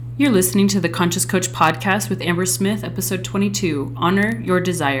You're listening to the Conscious Coach podcast with Amber Smith, episode 22, Honor Your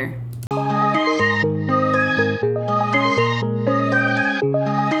Desire.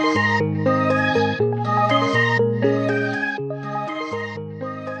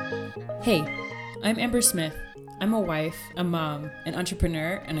 Hey, I'm Amber Smith. I'm a wife, a mom, an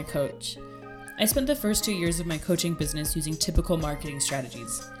entrepreneur, and a coach. I spent the first 2 years of my coaching business using typical marketing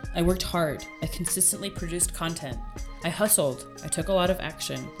strategies. I worked hard. I consistently produced content. I hustled. I took a lot of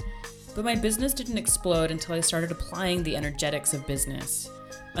action. But my business didn't explode until I started applying the energetics of business.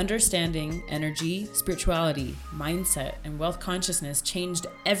 Understanding energy, spirituality, mindset, and wealth consciousness changed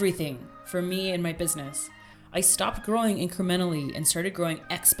everything for me and my business. I stopped growing incrementally and started growing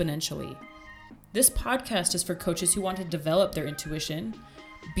exponentially. This podcast is for coaches who want to develop their intuition,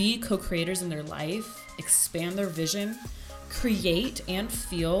 be co-creators in their life, expand their vision, create and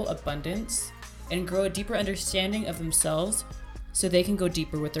feel abundance, and grow a deeper understanding of themselves so they can go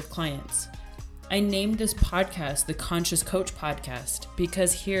deeper with their clients. I named this podcast the Conscious Coach Podcast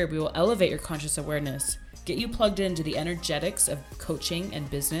because here we will elevate your conscious awareness, get you plugged into the energetics of coaching and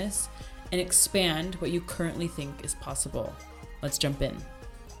business, and expand what you currently think is possible. Let's jump in.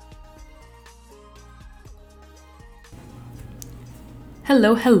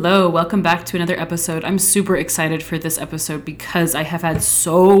 Hello. Welcome back to another episode. I'm super excited for this episode because I have had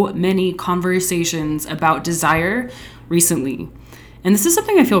so many conversations about desire recently. And this is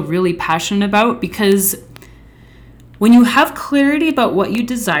something I feel really passionate about because when you have clarity about what you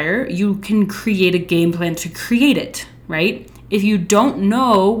desire, you can create a game plan to create it, right? If you don't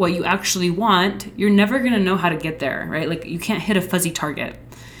know what you actually want, you're never going to know how to get there, right? Like you can't hit a fuzzy target.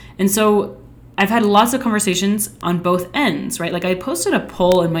 And so I've had lots of conversations on both ends, right? Like I posted a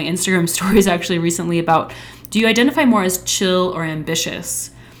poll in my Instagram stories actually recently about, do you identify more as chill or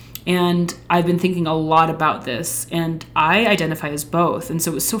ambitious? And I've been thinking a lot about this, and I identify as both. And so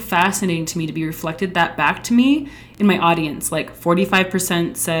it was so fascinating to me to be reflected that back to me in my audience. Like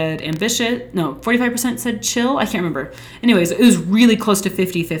 45% said ambitious, 45% said chill. I can't remember. Anyways, it was really close to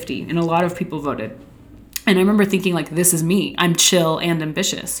 50-50, and a lot of people voted. And I remember thinking like, this is me. I'm chill and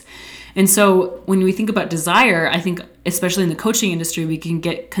ambitious. And so when we think about desire, I think especially in the coaching industry, we can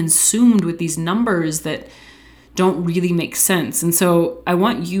get consumed with these numbers that don't really make sense. And so I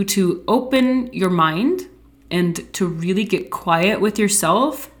want you to open your mind and to really get quiet with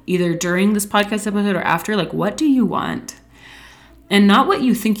yourself, either during this podcast episode or after. Like, what do you want? And not what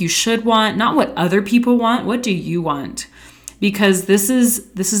you think you should want, not what other people want. What do you want? Because this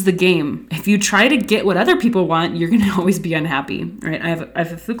is the game. If you try to get what other people want, you're going to always be unhappy, right? I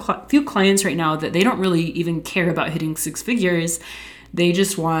have a few clients right now that they don't really even care about hitting six figures. They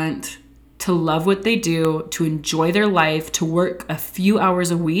just want to love what they do, to enjoy their life, to work a few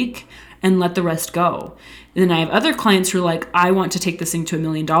hours a week and let the rest go. And then I have other clients who are like, I want to take this thing to $1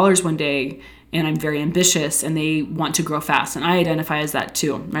 million one day, and I'm very ambitious, and they want to grow fast. And I identify as that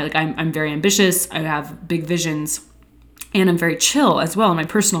too, right? Like I'm very ambitious, I have big visions, and I'm very chill as well in my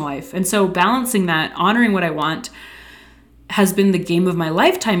personal life. And so balancing that, honoring what I want, has been the game of my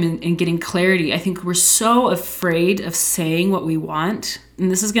lifetime in getting clarity. I think we're so afraid of saying what we want. And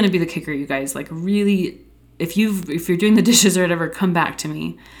this is going to be the kicker, you guys. Like really, if you're doing the dishes or whatever, come back to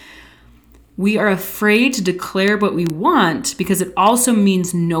me. We are afraid to declare what we want because it also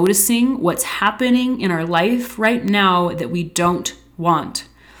means noticing what's happening in our life right now that we don't want.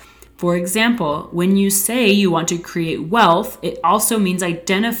 For example, when you say you want to create wealth, it also means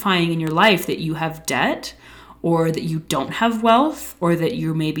identifying in your life that you have debt, or that you don't have wealth, or that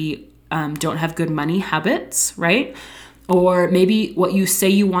you maybe don't have good money habits, right? Or maybe what you say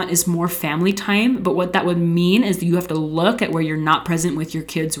you want is more family time, but what that would mean is that you have to look at where you're not present with your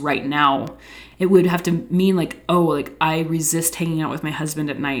kids right now. It would have to mean like, oh, like I resist hanging out with my husband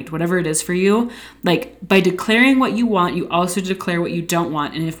at night, whatever it is for you. Like by declaring what you want, you also declare what you don't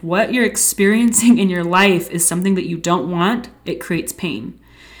want. And if what you're experiencing in your life is something that you don't want, it creates pain.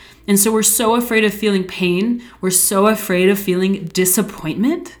 And so we're so afraid of feeling pain. We're so afraid of feeling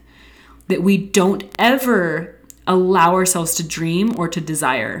disappointment that we don't ever allow ourselves to dream or to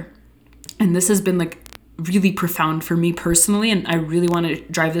desire. And this has been like really profound for me personally. And I really want to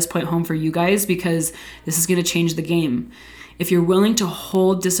drive this point home for you guys because this is going to change the game. If you're willing to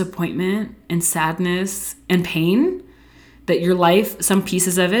hold disappointment and sadness and pain, that your life, some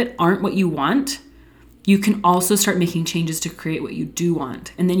pieces of it aren't what you want, you can also start making changes to create what you do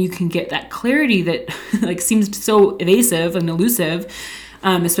want. And then you can get that clarity that like seems so evasive and elusive,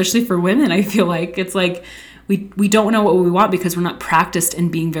 especially for women. I feel like it's like we don't know what we want because we're not practiced in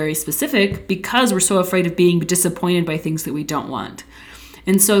being very specific because we're so afraid of being disappointed by things that we don't want.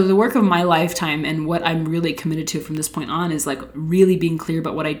 And so the work of my lifetime and what I'm really committed to from this point on is like really being clear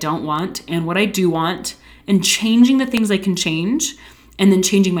about what I don't want and what I do want, and changing the things I can change, and then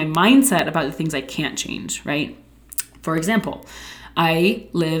changing my mindset about the things I can't change, right? For example, I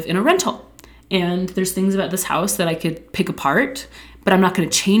live in a rental, and there's things about this house that I could pick apart, but I'm not going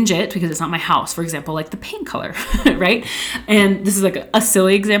to change it because it's not my house. For example, like the paint color, right? And this is like a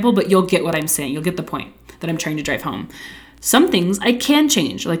silly example, but you'll get what I'm saying. You'll get the point that I'm trying to drive home. Some things I can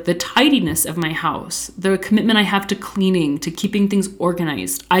change, like the tidiness of my house, the commitment I have to cleaning, to keeping things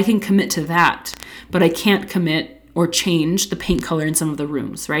organized. I can commit to that, but I can't commit or change the paint color in some of the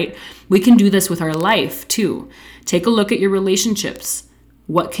rooms, right? We can do this with our life too. Take a look at your relationships.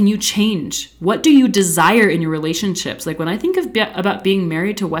 What can you change? What do you desire in your relationships? Like when I think about being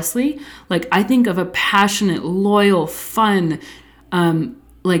married to Wesley, like I think of a passionate, loyal, fun,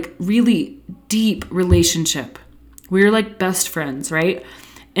 like really deep relationship. We're like best friends, right?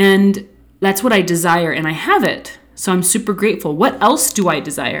 And that's what I desire, and I have it. So I'm super grateful. What else do I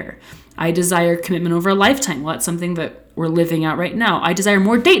desire? I desire commitment over a lifetime. Well, that's something that we're living out right now. I desire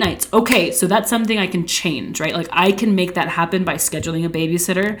more date nights. Okay, so that's something I can change, right? Like I can make that happen by scheduling a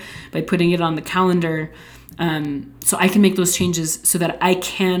babysitter, by putting it on the calendar. So I can make those changes so that I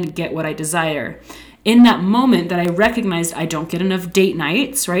can get what I desire. In that moment that I recognized I don't get enough date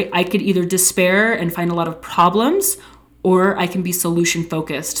nights, right? I could either despair and find a lot of problems, or I can be solution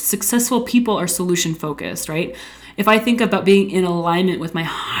focused. Successful people are solution focused, right? If I think about being in alignment with my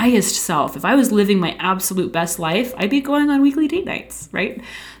highest self, if I was living my absolute best life, I'd be going on weekly date nights, right?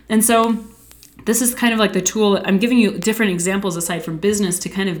 And so this is kind of like the tool. I'm giving you different examples aside from business to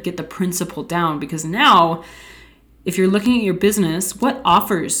kind of get the principle down, because now if you're looking at your business, what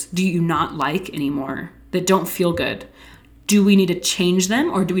offers do you not like anymore that don't feel good? Do we need to change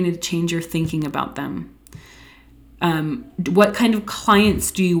them, or do we need to change your thinking about them? What kind of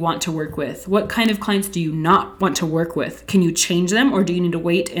clients do you want to work with? What kind of clients do you not want to work with? Can you change them, or do you need to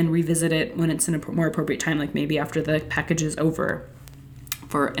wait and revisit it when it's in a more appropriate time, like maybe after the package is over,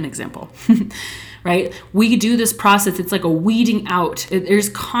 for an example, right? We do this process. It's like a weeding out. There's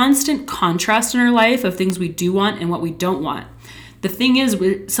constant contrast in our life of things we do want and what we don't want. The thing is,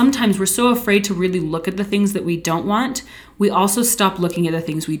 sometimes we're so afraid to really look at the things that we don't want. We also stop looking at the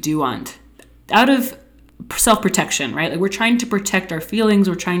things we do want out of self-protection, right? Like we're trying to protect our feelings.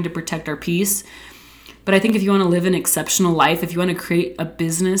 We're trying to protect our peace. But I think if you want to live an exceptional life, if you want to create a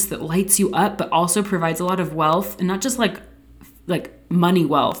business that lights you up, but also provides a lot of wealth, and not just like money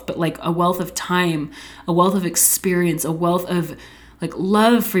wealth, but like a wealth of time, a wealth of experience, a wealth of like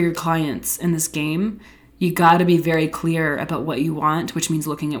love for your clients in this game, you got to be very clear about what you want, which means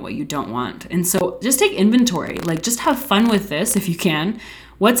looking at what you don't want. And so just take inventory, like just have fun with this if you can.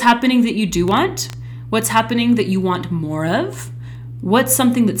 What's happening that you do want? What's happening that you want more of? What's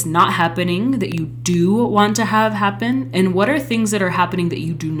something that's not happening that you do want to have happen? And what are things that are happening that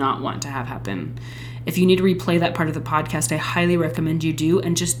you do not want to have happen? If you need to replay that part of the podcast, I highly recommend you do,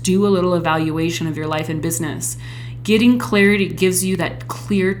 and just do a little evaluation of your life and business. Getting clarity gives you that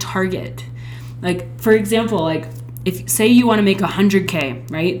clear target. Like, for example, like if say you want to make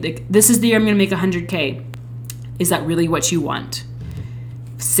 100K, right? Like this is the year I'm going to make 100K. Is that really what you want?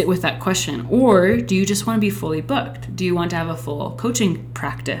 Sit with that question. Or do you just want to be fully booked? Do you want to have a full coaching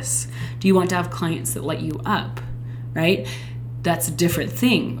practice? Do you want to have clients that light you up, right? That's a different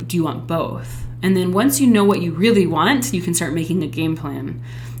thing. Do you want both? And then once you know what you really want, you can start making a game plan.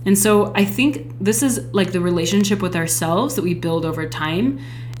 And so I think this is like the relationship with ourselves that we build over time,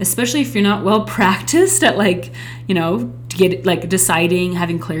 especially if you're not well practiced at deciding,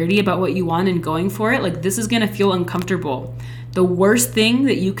 having clarity about what you want and going for it. Like this is going to feel uncomfortable. The worst thing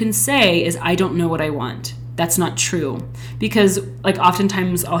that you can say is, I don't know what I want. That's not true. Because like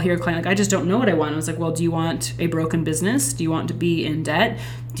oftentimes I'll hear a client like, I just don't know what I want. I was like, well, do you want a broken business? Do you want to be in debt?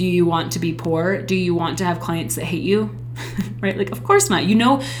 Do you want to be poor? Do you want to have clients that hate you? Right? Like, of course not. You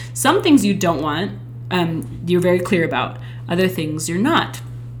know, some things you don't want, you're very clear about. Other things you're not.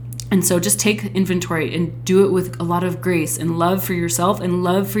 And so just take inventory and do it with a lot of grace and love for yourself and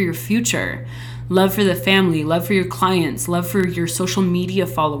love for your future. Love for the family, love for your clients, love for your social media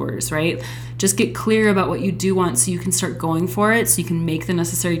followers, right? Just get clear about what you do want so you can start going for it, so you can make the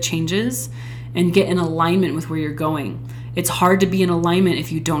necessary changes and get in alignment with where you're going. It's hard to be in alignment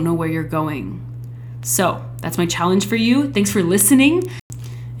if you don't know where you're going. So that's my challenge for you. Thanks for listening.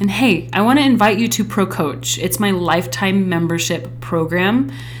 And hey, I want to invite you to Pro Coach. It's my lifetime membership program.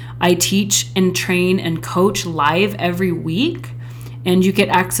 I teach and train and coach live every week. And you get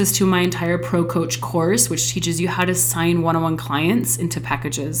access to my entire Pro Coach course, which teaches you how to sign one-on-one clients into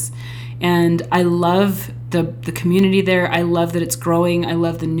packages. And I love the community there. I love that it's growing. I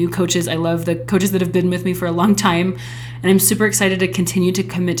love the new coaches. I love the coaches that have been with me for a long time. And I'm super excited to continue to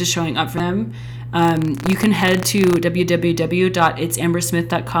commit to showing up for them. You can head to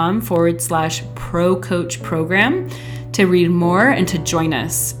www.itsambersmith.com/Pro Coach Program to read more and to join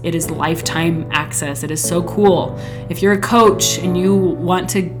us. It is lifetime access. It is so cool. If you're a coach and you want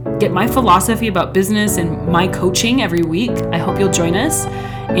to get my philosophy about business and my coaching every week, I hope you'll join us.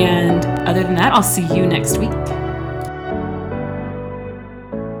 And other than that, I'll see you next week.